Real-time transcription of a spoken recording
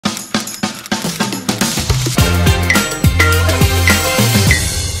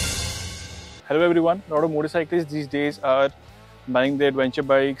Hello everyone, a lot of motorcyclists these days are buying their adventure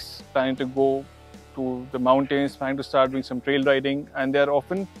bikes, planning to go to the mountains, planning to start doing some trail riding, and they are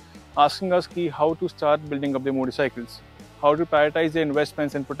often asking us how to start building up their motorcycles, how to prioritize their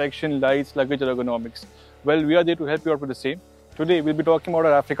investments in protection, lights, luggage, or ergonomics. Well, we are there to help you out with the same. Today we'll be talking about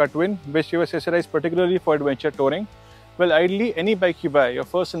our Africa Twin, which we have accessorized particularly for adventure touring. Well, ideally, any bike you buy, your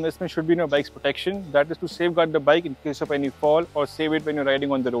first investment should be in your bike's protection. That is to safeguard the bike in case of any fall or save it when you're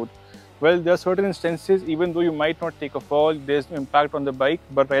riding on the road. Well, there are certain instances, even though you might not take a fall, there's no impact on the bike,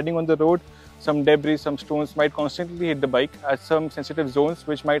 but riding on the road, some debris, some stones might constantly hit the bike at some sensitive zones,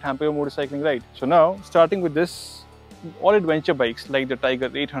 which might hamper your motorcycling ride. So now, starting with this, all adventure bikes like the Tiger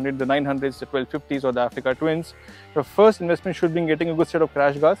 800, the 900s, the 1250s or the Africa Twins, your first investment should be in getting a good set of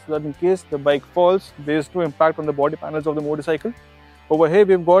crash guards so that in case the bike falls, there is no impact on the body panels of the motorcycle. Over here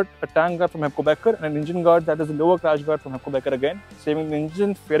we've got a tank guard from Becker and an engine guard that is a lower crash guard from Becker again, saving the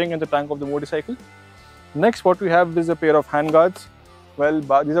engine, fairing and the tank of the motorcycle. Next, what we have is a pair of hand guards. Well,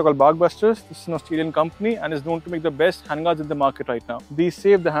 these are called Barkbusters. This is an Australian company and is known to make the best handguards in the market right now. These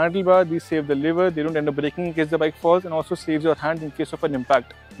save the handlebar, these save the lever, they don't end up breaking in case the bike falls, and also saves your hand in case of an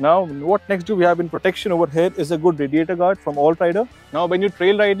impact. Now, what next do we have in protection over here is a good radiator guard from Altrider. Now, when you're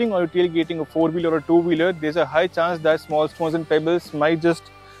trail riding or you're tailgating a 4-wheeler or a 2-wheeler, there's a high chance that small stones and pebbles might just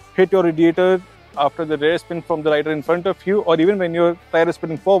hit your radiator after the rear spin from the rider in front of you, or even when your tire is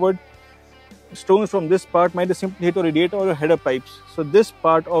spinning forward. Stones from this part might just simply hit your radiator or your header pipes. So this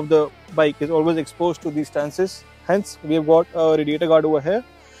part of the bike is always exposed to these stances. Hence, we have got a radiator guard over here,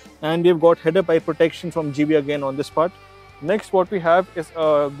 and we have got header pipe protection from GB again on this part. Next, what we have is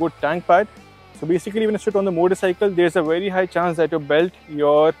a good tank pad. So basically, when you sit on the motorcycle, there's a very high chance that your belt,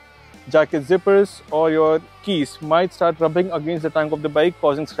 your jacket zippers or your keys might start rubbing against the tank of the bike,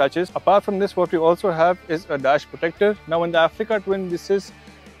 causing scratches. Apart from this, what we also have is a dash protector. Now in the Africa Twin, this is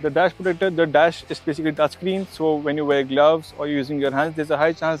the dash protector. The dash is basically touchscreen, so when you wear gloves or you're using your hands, there's a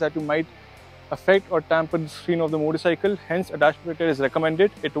high chance that you might affect or tamper the screen of the motorcycle. Hence, a dash protector is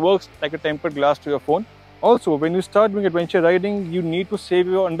recommended. It works like a tempered glass to your phone. Also, when you start doing adventure riding, you need to save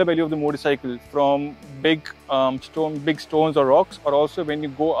your underbelly of the motorcycle from big stones or rocks, or also when you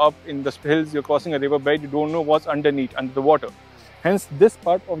go up in the hills, you're crossing a river bed, you don't know what's underneath, under the water. Hence, this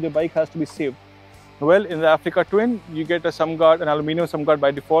part of the bike has to be saved. Well, in the Africa Twin, you get a some guard, an aluminium some guard by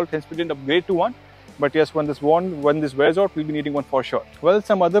default. Hence, we didn't upgrade to one. But yes, when this wears out, we'll be needing one for sure. Well,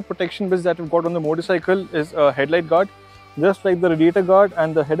 some other protection bits that we've got on the motorcycle is a headlight guard. Just like the radiator guard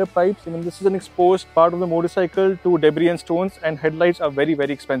and the header pipes, I mean, this is an exposed part of the motorcycle to debris and stones, and headlights are very,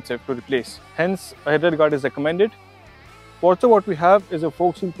 very expensive to replace. Hence, a headlight guard is recommended. Also, what we have is a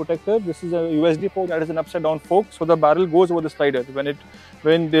fork seal protector. This is a USD fork that is an upside down fork, so the barrel goes over the slider.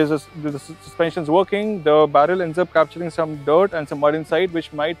 When the suspension is working, the barrel ends up capturing some dirt and some mud inside,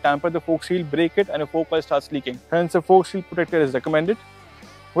 which might tamper the fork seal, break it, and a fork oil starts leaking. Hence, a fork seal protector is recommended.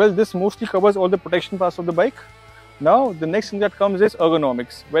 Well, this mostly covers all the protection parts of the bike. Now, the next thing that comes is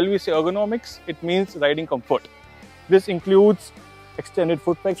ergonomics. When we say ergonomics, it means riding comfort. This includes extended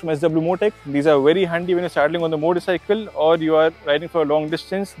foot pegs from SW Motec. These are very handy when you're saddling on the motorcycle or you are riding for a long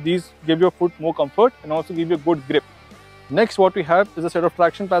distance. These give your foot more comfort and also give you a good grip. Next, what we have is a set of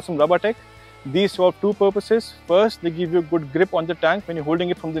traction pads from Tech. These serve two purposes. First, they give you a good grip on the tank when you're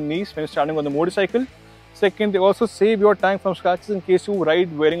holding it from the knees when you're standing on the motorcycle. Second, they also save your tank from scratches in case you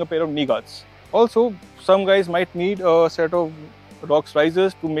ride wearing a pair of knee guards. Also, some guys might need a set of rocks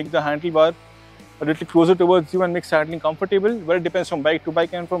risers to make the handlebar a little closer towards you and make saddling comfortable. Well, it depends from bike to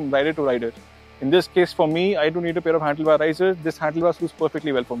bike and from rider to rider. In this case, for me, I don't need a pair of handlebar risers. This handlebar suits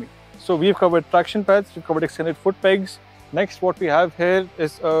perfectly well for me. So we've covered traction pads, we've covered extended foot pegs. Next, what we have here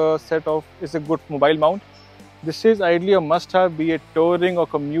is a good mobile mount. This is ideally a must-have, be it touring or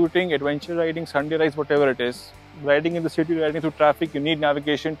commuting, adventure riding, Sunday rides, whatever it is. Riding in the city, riding through traffic, you need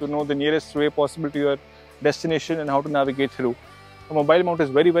navigation to know the nearest way possible to your destination and how to navigate through. A mobile mount is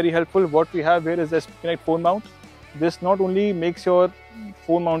very, very helpful. What we have here is a Connect phone mount. This not only makes your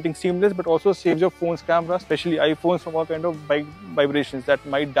phone mounting seamless, but also saves your phone's camera, especially iPhones, from all kind of vibrations that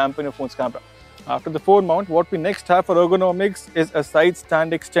might dampen your phone's camera. After the phone mount, what we next have for ergonomics is a side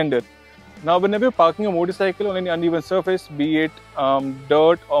stand extender. Now, whenever you're parking a motorcycle on any uneven surface, be it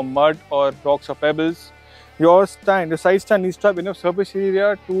dirt or mud or rocks or pebbles, your side stand needs to have enough surface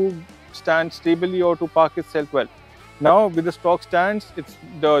area to stand stably or to park itself well. Now, with the stock stands,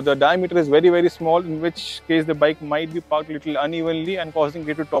 the diameter is very, very small, in which case the bike might be parked a little unevenly and causing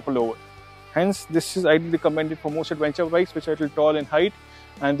it to topple over. Hence, this is ideally recommended for most adventure bikes which are a little tall in height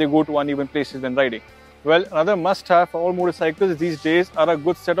and they go to uneven places when riding. Well, another must-have for all motorcycles these days are a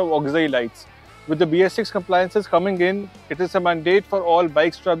good set of auxiliary lights. With the BS6 compliances coming in, it is a mandate for all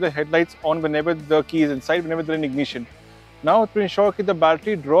bikes to have the headlights on whenever the key is inside, whenever they're in ignition. Now, to ensure that the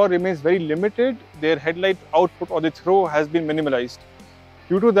battery draw remains very limited, their headlight output or the throw has been minimalized.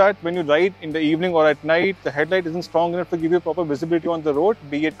 Due to that, when you ride in the evening or at night, the headlight isn't strong enough to give you proper visibility on the road,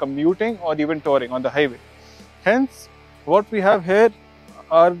 be it commuting or even touring on the highway. Hence, what we have here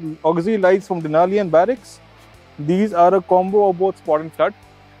are auxiliary lights from Denali and Barracks. These are a combo of both spot and flood.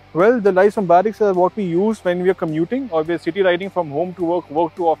 Well, the lights from Barracks are what we use when we are commuting or we are city riding from home to work,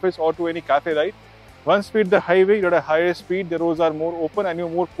 work to office or to any cafe ride. Once we hit the highway, you're at a higher speed, the roads are more open and you're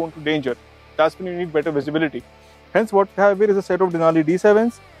more prone to danger. That's when you need better visibility. Hence, what we have here is a set of Denali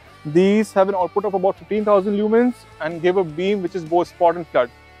D7s. These have an output of about 15,000 lumens and give a beam which is both spot and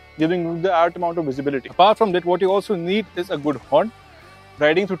flood, giving you the adequate amount of visibility. Apart from that, what you also need is a good horn.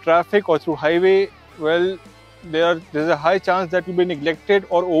 Riding through traffic or through highway, well, there's a high chance that you'll be neglected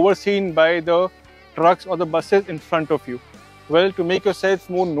or overseen by the trucks or the buses in front of you. Well, to make yourself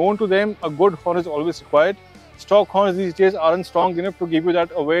more known to them, a good horn is always required. Stock horns these days aren't strong enough to give you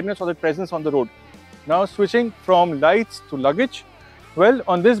that awareness or the presence on the road. Now, switching from lights to luggage. Well,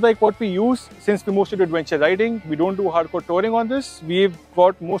 on this bike, what we use, since we mostly do adventure riding, we don't do hardcore touring on this. We've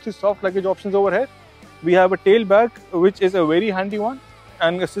got mostly soft luggage options over here. We have a tail bag, which is a very handy one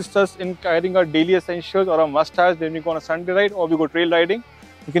and assists us in carrying our daily essentials or our must-haves when we go on a Sunday ride or we go trail riding.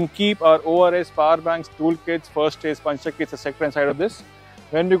 We can keep our ORS, power banks, toolkits, first aids, puncture kits, etc. inside of this.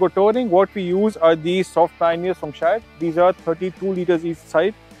 When we go touring, what we use are these soft pioneers from Shad. These are 32 liters each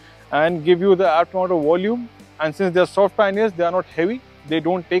side and give you the apt amount of volume. And since they are soft pioneers, they are not heavy, they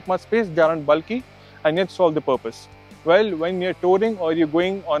don't take much space, they aren't bulky, and yet solve the purpose. Well, when you're touring or you're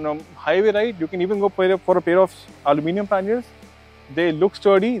going on a highway ride, you can even go for a pair of aluminium panniers. They look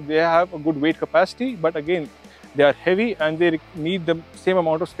sturdy, they have a good weight capacity, but again, they are heavy and they need the same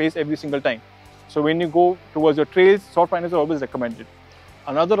amount of space every single time. So when you go towards your trails, soft panniers are always recommended.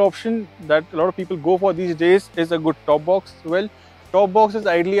 Another option that a lot of people go for these days is a good top box. Well, top box is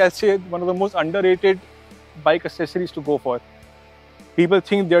ideally, I'd say, one of the most underrated bike accessories to go for. People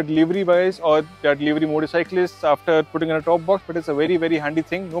think they're delivery boys or they're delivery motorcyclists after putting in a top box, but it's a very, very handy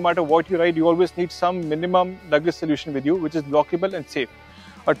thing. No matter what you ride, you always need some minimum luggage solution with you, which is lockable and safe.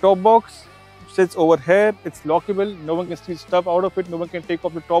 A top box sits over here, it's lockable, no one can steal stuff out of it, no one can take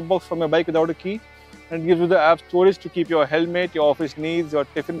off the top box from your bike without a key, and it gives you the app storage to keep your helmet, your office needs, your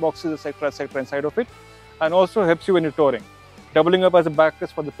tiffin boxes, etc. inside of it, and also helps you when you're touring, doubling up as a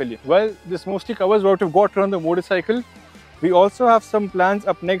backrest for the pillion. Well, this mostly covers what we've got around the motorcycle. We also have some plans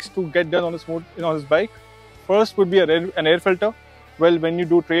up next to get done on this bike. First would be an air filter. Well, when you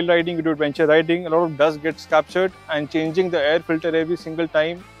do trail riding, you do adventure riding, a lot of dust gets captured, and changing the air filter every single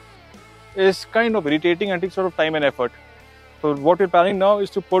time is kind of irritating and takes a lot of time and effort. So what we're planning now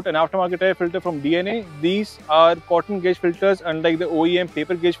is to put an aftermarket air filter from DNA. These are cotton gauge filters, unlike the OEM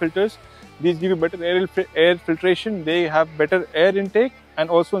paper gauge filters. These give you better air filtration, they have better air intake and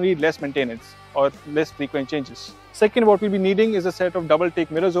also need less maintenance or less frequent changes. Second, what we'll be needing is a set of double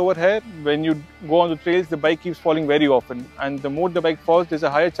take mirrors over here. When you go on the trails, the bike keeps falling very often, and the more the bike falls, there's a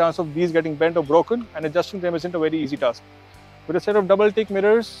higher chance of these getting bent or broken, and adjusting them isn't a very easy task. With a set of double take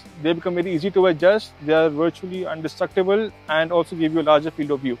mirrors, they become very easy to adjust, they are virtually indestructible and also give you a larger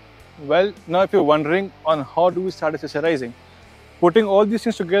field of view. Well, now if you're wondering on how do we start accessorizing, putting all these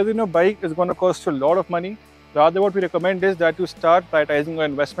things together in a bike is going to cost you a lot of money. Rather, what we recommend is that you start prioritizing your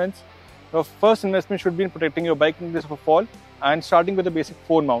investments. Your first investment should be in protecting your bike in case of a fall and starting with a basic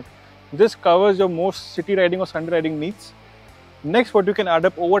phone mount. This covers your most city riding or Sunday riding needs. Next, what you can add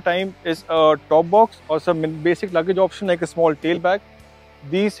up over time is a top box or some basic luggage option like a small tail bag.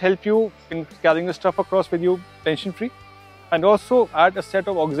 These help you in carrying the stuff across with you tension free. And also add a set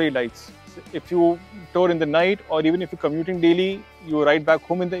of auxiliary lights. If you tour in the night or even if you're commuting daily, you ride back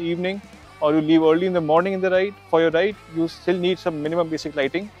home in the evening or you leave early in the morning for your ride, you still need some minimum basic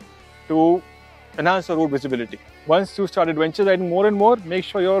lighting to enhance the road visibility. Once you start adventure riding more and more, make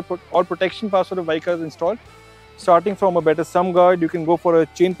sure all protection parts of the bike are installed. Starting from a better sum guard, you can go for a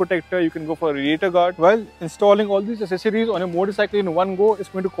chain protector, you can go for a radiator guard. Well, installing all these accessories on a motorcycle in one go is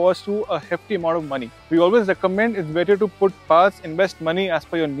going to cost you a hefty amount of money. We always recommend it's better to put parts, invest money as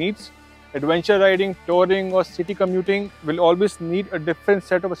per your needs. Adventure riding, touring or city commuting will always need a different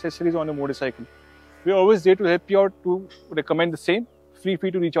set of accessories on a motorcycle. We're always there to help you out to recommend the same. Feel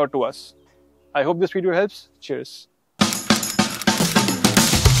free to reach out to us. I hope this video helps. Cheers.